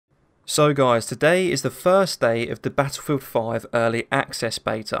So guys, today is the first day of the Battlefield 5 Early Access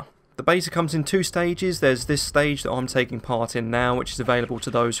Beta. The beta comes in two stages. There's this stage that I'm taking part in now, which is available to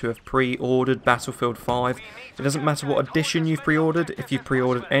those who have pre-ordered Battlefield 5. It doesn't matter what edition you've pre-ordered. If you've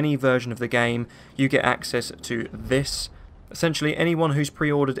pre-ordered any version of the game, you get access to this. Essentially, anyone who's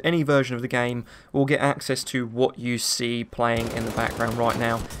pre-ordered any version of the game will get access to what you see playing in the background right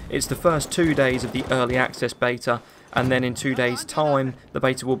now. It's the first 2 days of the Early Access Beta, and then in 2 days' time, the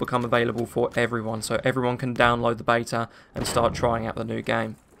beta will become available for everyone, so everyone can download the beta and start trying out the new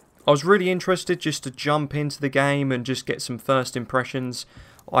game. I was really interested just to jump into the game and just get some first impressions.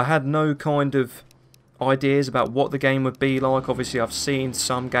 I had no kind of ideas about what the game would be like. Obviously, I've seen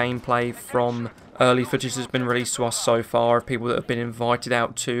some gameplay from early footage that's been released to us so far of people that have been invited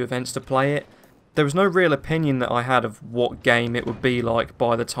out to events to play it. There was no real opinion that I had of what game it would be like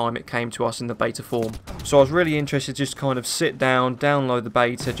by the time it came to us in the beta form. So I was really interested to just kind of sit down, download the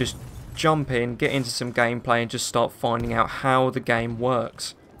beta, just jump in, get into some gameplay and just start finding out how the game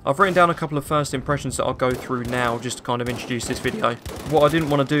works. I've written down a couple of first impressions that I'll go through now just to kind of introduce this video. What I didn't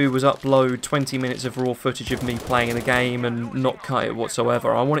want to do was upload 20 minutes of raw footage of me playing the game and not cut it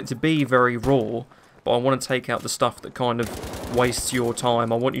whatsoever. I want it to be very raw, but I want to take out the stuff that kind of wastes your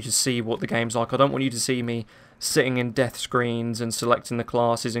time. I want you to see what the game's like. I don't want you to see me sitting in death screens and selecting the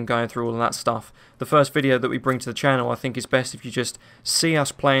classes and going through all of that stuff. The first video that we bring to the channel, I think is best if you just see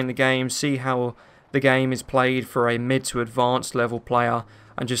us playing the game, see how the game is played for a mid to advanced level player,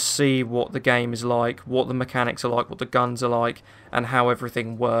 and just see what the game is like, what the mechanics are like, what the guns are like, and how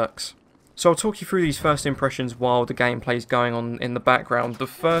everything works. So I'll talk you through these first impressions while the gameplay is going on in the background. The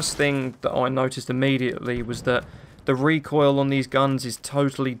first thing that I noticed immediately was that the recoil on these guns is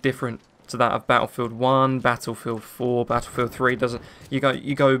totally different to that of Battlefield 1, Battlefield 4, Battlefield 3.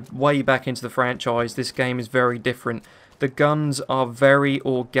 You go way back into the franchise, this game is very different. The guns are very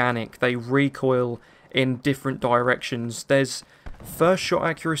organic, they recoil in different directions. There's first shot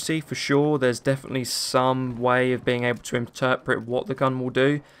accuracy for sure, there's definitely some way of being able to interpret what the gun will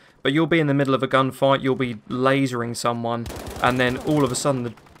do. But you'll be in the middle of a gunfight, you'll be lasering someone, and then all of a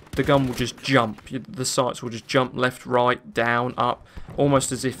sudden the gun will just jump. The sights will just jump left, right, down, up,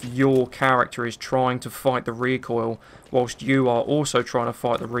 almost as if your character is trying to fight the recoil, whilst you are also trying to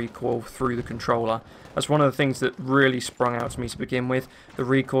fight the recoil through the controller. That's one of the things that really sprung out to me to begin with. The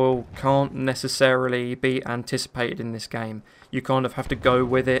recoil can't necessarily be anticipated in this game. You kind of have to go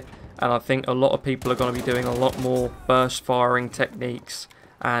with it, and I think a lot of people are going to be doing a lot more burst firing techniques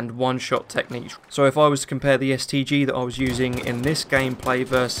and one-shot techniques. So if I was to compare the STG that I was using in this gameplay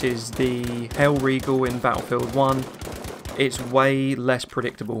versus the Hellriegel in Battlefield 1, it's way less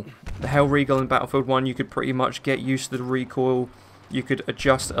predictable. The Hellriegel in Battlefield 1, you could pretty much get used to the recoil. You could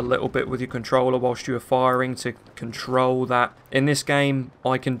adjust a little bit with your controller whilst you were firing to control that. In this game,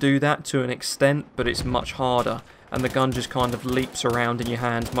 I can do that to an extent, but it's much harder, and the gun just kind of leaps around in your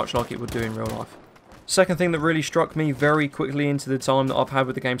hand, much like it would do in real life. Second thing that really struck me very quickly into the time that I've had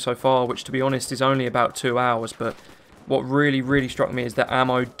with the game so far, which to be honest is only about 2 hours, but what really struck me is that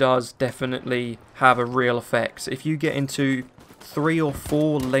ammo does definitely have a real effect. If you get into 3 or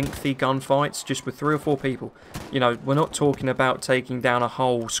 4 lengthy gunfights just with 3 or 4 people, you know, we're not talking about taking down a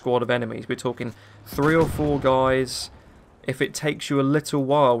whole squad of enemies, we're talking 3 or 4 guys. If it takes you a little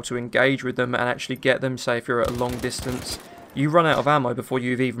while to engage with them and actually get them, say if you're at a long distance, you run out of ammo before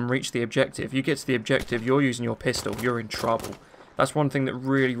you've even reached the objective. You get to the objective, you're using your pistol, you're in trouble. That's one thing that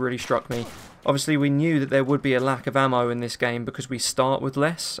really struck me. Obviously we knew that there would be a lack of ammo in this game because we start with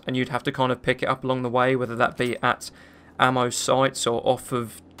less, and you'd have to kind of pick it up along the way, whether that be at ammo sites or off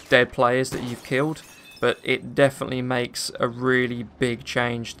of dead players that you've killed. But it definitely makes a really big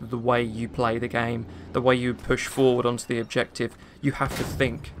change to the way you play the game, the way you push forward onto the objective. You have to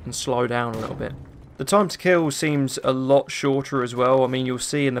think and slow down a little bit. The time to kill seems a lot shorter as well. I mean, you'll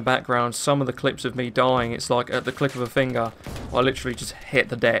see in the background some of the clips of me dying. It's like at the click of a finger, I literally just hit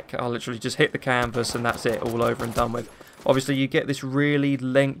the deck. I literally just hit the canvas and that's it, all over and done with. Obviously, you get this really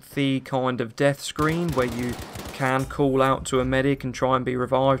lengthy kind of death screen where you can call out to a medic and try and be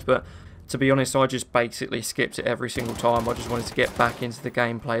revived, but to be honest, I just basically skipped it every single time. I just wanted to get back into the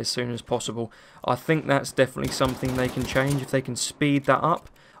gameplay as soon as possible. I think that's definitely something they can change if they can speed that up.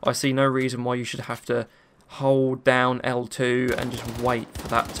 I see no reason why you should have to hold down L2 and just wait for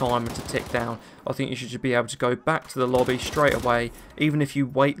that timer to tick down. I think you should just be able to go back to the lobby straight away, even if you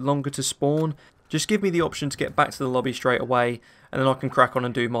wait longer to spawn. Just give me the option to get back to the lobby straight away, and then I can crack on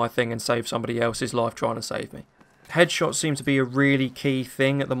and do my thing and save somebody else's life trying to save me. Headshots seem to be a really key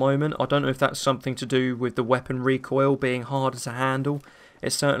thing at the moment. I don't know if that's something to do with the weapon recoil being harder to handle.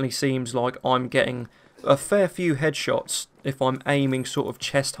 It certainly seems like I'm getting a fair few headshots if I'm aiming sort of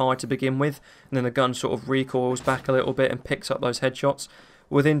chest high to begin with, and then the gun sort of recoils back a little bit and picks up those headshots.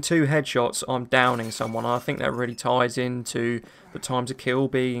 Within 2 headshots, I'm downing someone. I think that really ties into the time to kill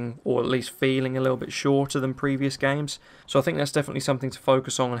being, or at least feeling, a little bit shorter than previous games. So I think that's definitely something to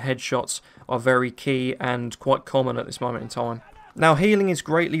focus on, and headshots are very key and quite common at this moment in time. Now, healing is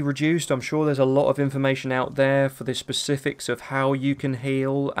greatly reduced. I'm sure there's a lot of information out there for the specifics of how you can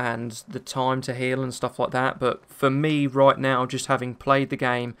heal and the time to heal and stuff like that. But for me right now, just having played the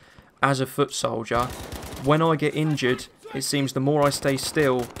game as a foot soldier, when I get injured, it seems the more I stay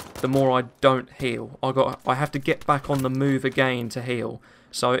still, the more I don't heal. I have to get back on the move again to heal.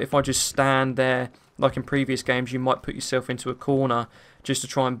 So if I just stand there, like in previous games, you might put yourself into a corner just to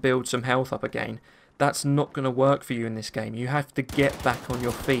try and build some health up again. That's not going to work for you in this game. You have to get back on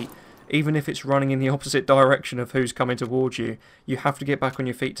your feet. Even if it's running in the opposite direction of who's coming towards you, you have to get back on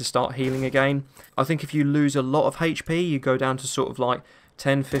your feet to start healing again. I think if you lose a lot of HP, you go down to sort of like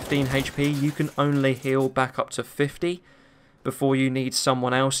 10, 15 HP, you can only heal back up to 50 before you need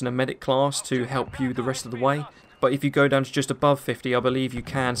someone else in a medic class to help you the rest of the way. But if you go down to just above 50, I believe you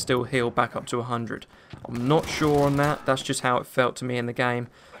can still heal back up to 100. I'm not sure on that, that's just how it felt to me in the game.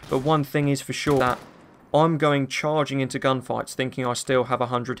 But one thing is for sure, that I'm going charging into gunfights thinking I still have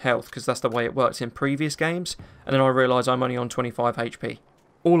 100 health, because that's the way it works in previous games, and then I realise I'm only on 25 HP.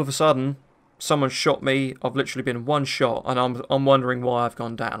 All of a sudden, someone shot me, I've literally been one shot, and I'm wondering why I've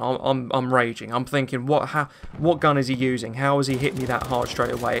gone down. I'm raging. I'm thinking, what gun is he using? How has he hit me that hard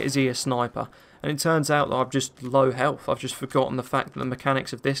straight away? Is he a sniper? And it turns out that I've just low health. I've just forgotten the fact that the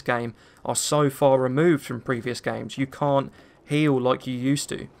mechanics of this game are so far removed from previous games. You can't heal like you used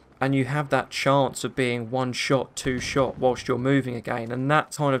to. And you have that chance of being one shot, two shot whilst you're moving again. And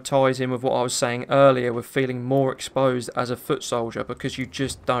that kind of ties in with what I was saying earlier with feeling more exposed as a foot soldier, because you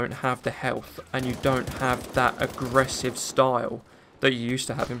just don't have the health and you don't have that aggressive style that you used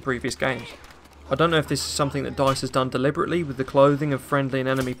to have in previous games. I don't know if this is something that DICE has done deliberately with the clothing of friendly and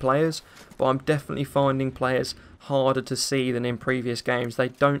enemy players, but I'm definitely finding players harder to see than in previous games. They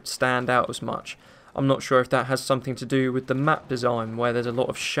don't stand out as much. I'm not sure if that has something to do with the map design, where there's a lot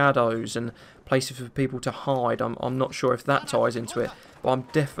of shadows and places for people to hide. I'm not sure if that ties into it, but I'm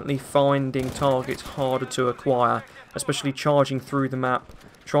definitely finding targets harder to acquire, especially charging through the map,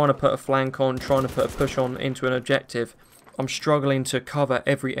 trying to put a flank on, trying to put a push on into an objective. I'm struggling to cover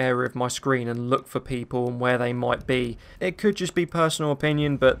every area of my screen and look for people and where they might be. It could just be personal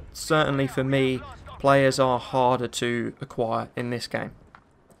opinion, but certainly for me, players are harder to acquire in this game.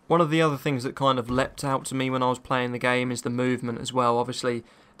 One of the other things that kind of leapt out to me when I was playing the game is the movement as well. Obviously,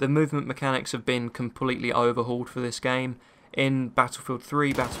 the movement mechanics have been completely overhauled for this game. In Battlefield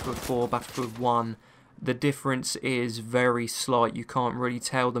 3, Battlefield 4, Battlefield 1, the difference is very slight. You can't really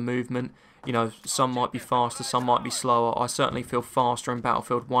tell the movement. You know, some might be faster, some might be slower. I certainly feel faster in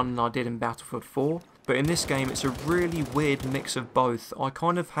Battlefield 1 than I did in Battlefield 4. But in this game, it's a really weird mix of both. I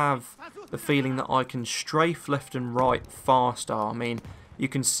kind of have the feeling that I can strafe left and right faster. I mean, you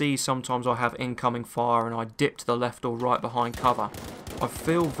can see sometimes I have incoming fire and I dip to the left or right behind cover. I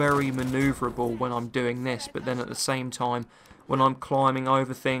feel very manoeuvrable when I'm doing this, but then at the same time, when I'm climbing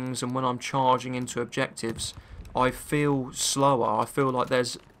over things and when I'm charging into objectives, I feel slower. I feel like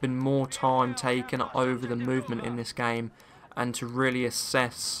there's been more time taken over the movement in this game, and to really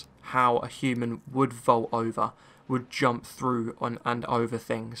assess how a human would vault over, would jump through and over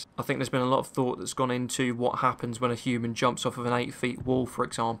things. I think there's been a lot of thought that's gone into what happens when a human jumps off of an 8-feet wall, for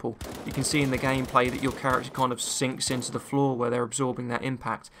example. You can see in the gameplay that your character kind of sinks into the floor where they're absorbing that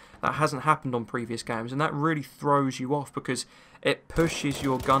impact. That hasn't happened on previous games, and that really throws you off because it pushes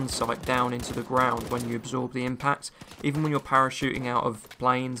your gun sight down into the ground when you absorb the impact. Even when you're parachuting out of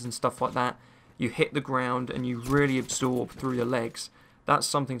planes and stuff like that, you hit the ground and you really absorb through your legs. That's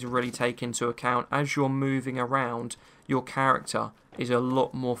something to really take into account. As you're moving around, your character is a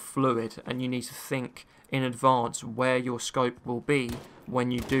lot more fluid, and you need to think in advance where your scope will be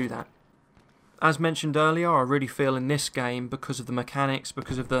when you do that. As mentioned earlier, I really feel in this game, because of the mechanics,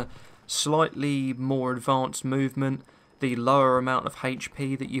 because of the slightly more advanced movement, the lower amount of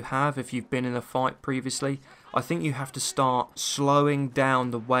HP that you have if you've been in a fight previously, I think you have to start slowing down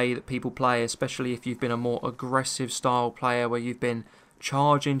the way that people play, especially if you've been a more aggressive style player where you've been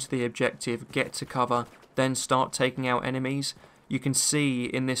charge into the objective, get to cover, then start taking out enemies. You can see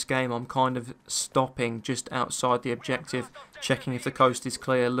in this game I'm kind of stopping just outside the objective, checking if the coast is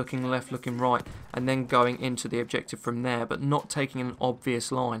clear, looking left, looking right, and then going into the objective from there, but not taking an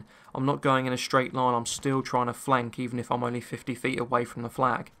obvious line. I'm not going in a straight line, I'm still trying to flank even if I'm only 50 feet away from the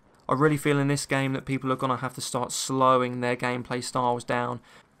flag. I really feel in this game that people are going to have to start slowing their gameplay styles down.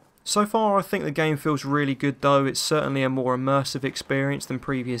 So far I think the game feels really good though. It's certainly a more immersive experience than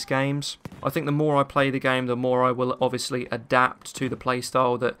previous games. I think the more I play the game, the more I will obviously adapt to the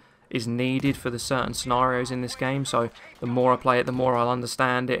playstyle that is needed for the certain scenarios in this game. So the more I play it, the more I'll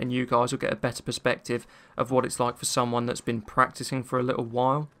understand it, and you guys will get a better perspective of what it's like for someone that's been practicing for a little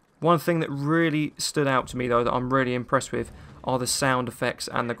while. One thing that really stood out to me though that I'm really impressed with are the sound effects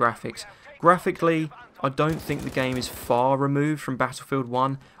and the graphics. Graphically, I don't think the game is far removed from Battlefield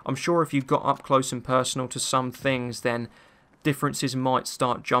 1. I'm sure if you got up close and personal to some things, then differences might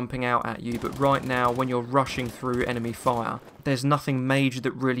start jumping out at you, but right now when you're rushing through enemy fire, there's nothing major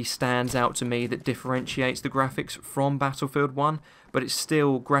that really stands out to me that differentiates the graphics from Battlefield 1, but it's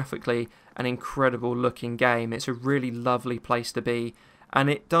still graphically an incredible looking game. It's a really lovely place to be, and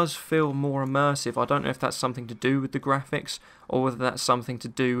it does feel more immersive. I don't know if that's something to do with the graphics or whether that's something to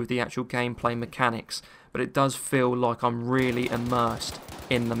do with the actual gameplay mechanics, but it does feel like I'm really immersed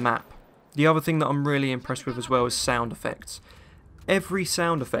in the map. The other thing that I'm really impressed with as well is sound effects. Every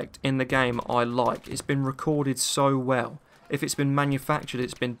sound effect in the game I like. It's been recorded so well. If it's been manufactured,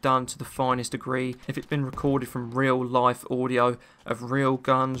 it's been done to the finest degree. If it's been recorded from real life audio of real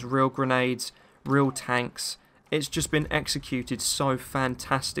guns, real grenades, real tanks, it's just been executed so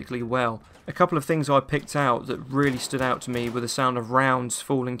fantastically well. A couple of things I picked out that really stood out to me were the sound of rounds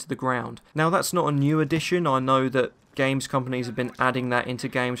falling to the ground. Now that's not a new addition. I know that games companies have been adding that into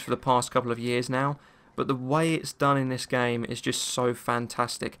games for the past couple of years now, but the way it's done in this game is just so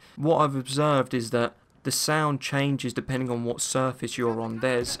fantastic. What I've observed is that the sound changes depending on what surface you're on.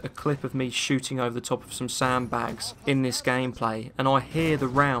 There's a clip of me shooting over the top of some sandbags in this gameplay, and I hear the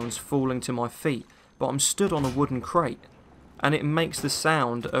rounds falling to my feet, but I'm stood on a wooden crate, and it makes the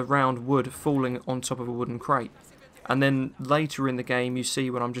sound of round wood falling on top of a wooden crate. And then later in the game you see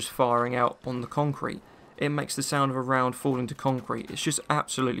when I'm just firing out on the concrete, it makes the sound of a round falling to concrete. It's just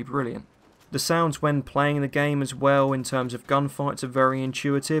absolutely brilliant. The sounds when playing the game as well in terms of gunfights are very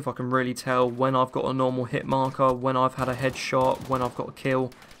intuitive. I can really tell when I've got a normal hit marker, when I've had a headshot, when I've got a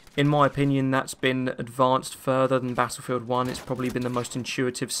kill. In my opinion, that's been advanced further than Battlefield 1. It's probably been the most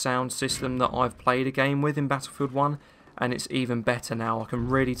intuitive sound system that I've played a game with in Battlefield 1, and it's even better now. I can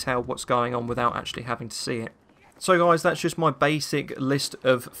really tell what's going on without actually having to see it. So guys, that's just my basic list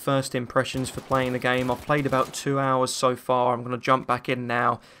of first impressions for playing the game. I've played about 2 hours so far. I'm going to jump back in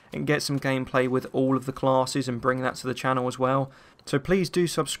now and get some gameplay with all of the classes and bring that to the channel as well. So please do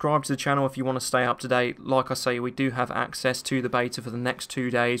subscribe to the channel if you want to stay up to date. Like I say, we do have access to the beta for the next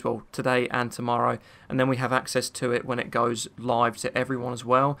 2 days, well, today and tomorrow, and then we have access to it when it goes live to everyone as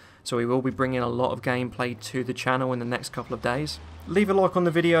well. So we will be bringing a lot of gameplay to the channel in the next couple of days. Leave a like on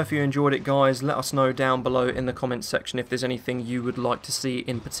the video if you enjoyed it, guys. Let us know down below in the comments section if there's anything you would like to see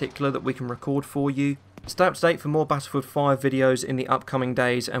in particular that we can record for you. Stay up to date for more Battlefield 5 videos in the upcoming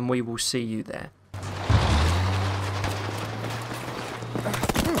days, and we will see you there.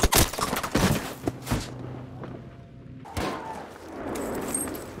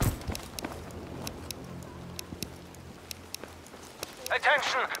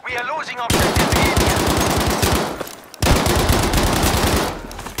 Attention, we are losing objective area.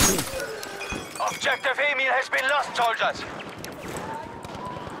 Objective Emil has been lost, soldiers.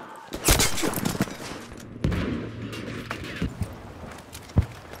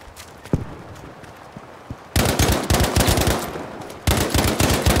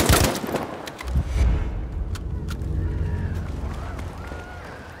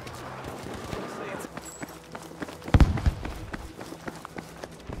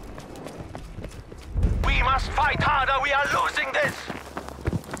 We must fight harder, we are losing this!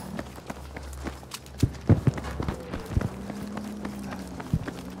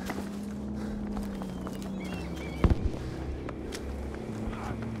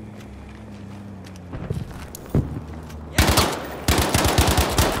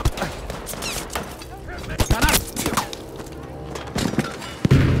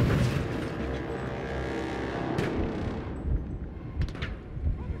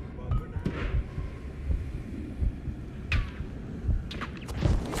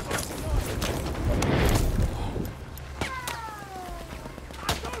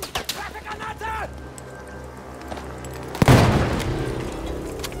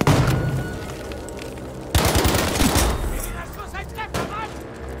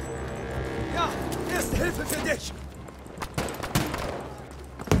 Hilfe für dich!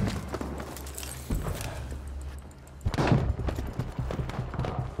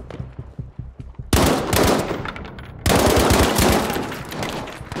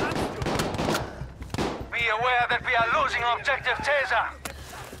 Be aware that we are losing objective Caesar.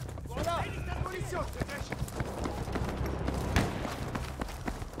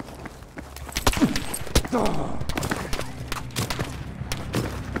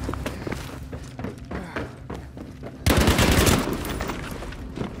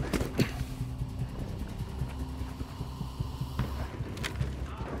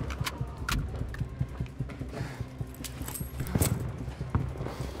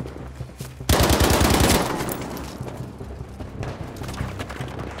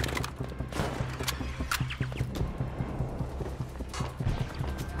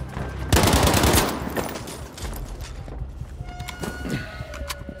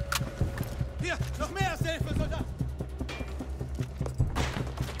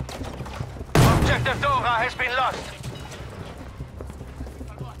 Objective Dora has been lost.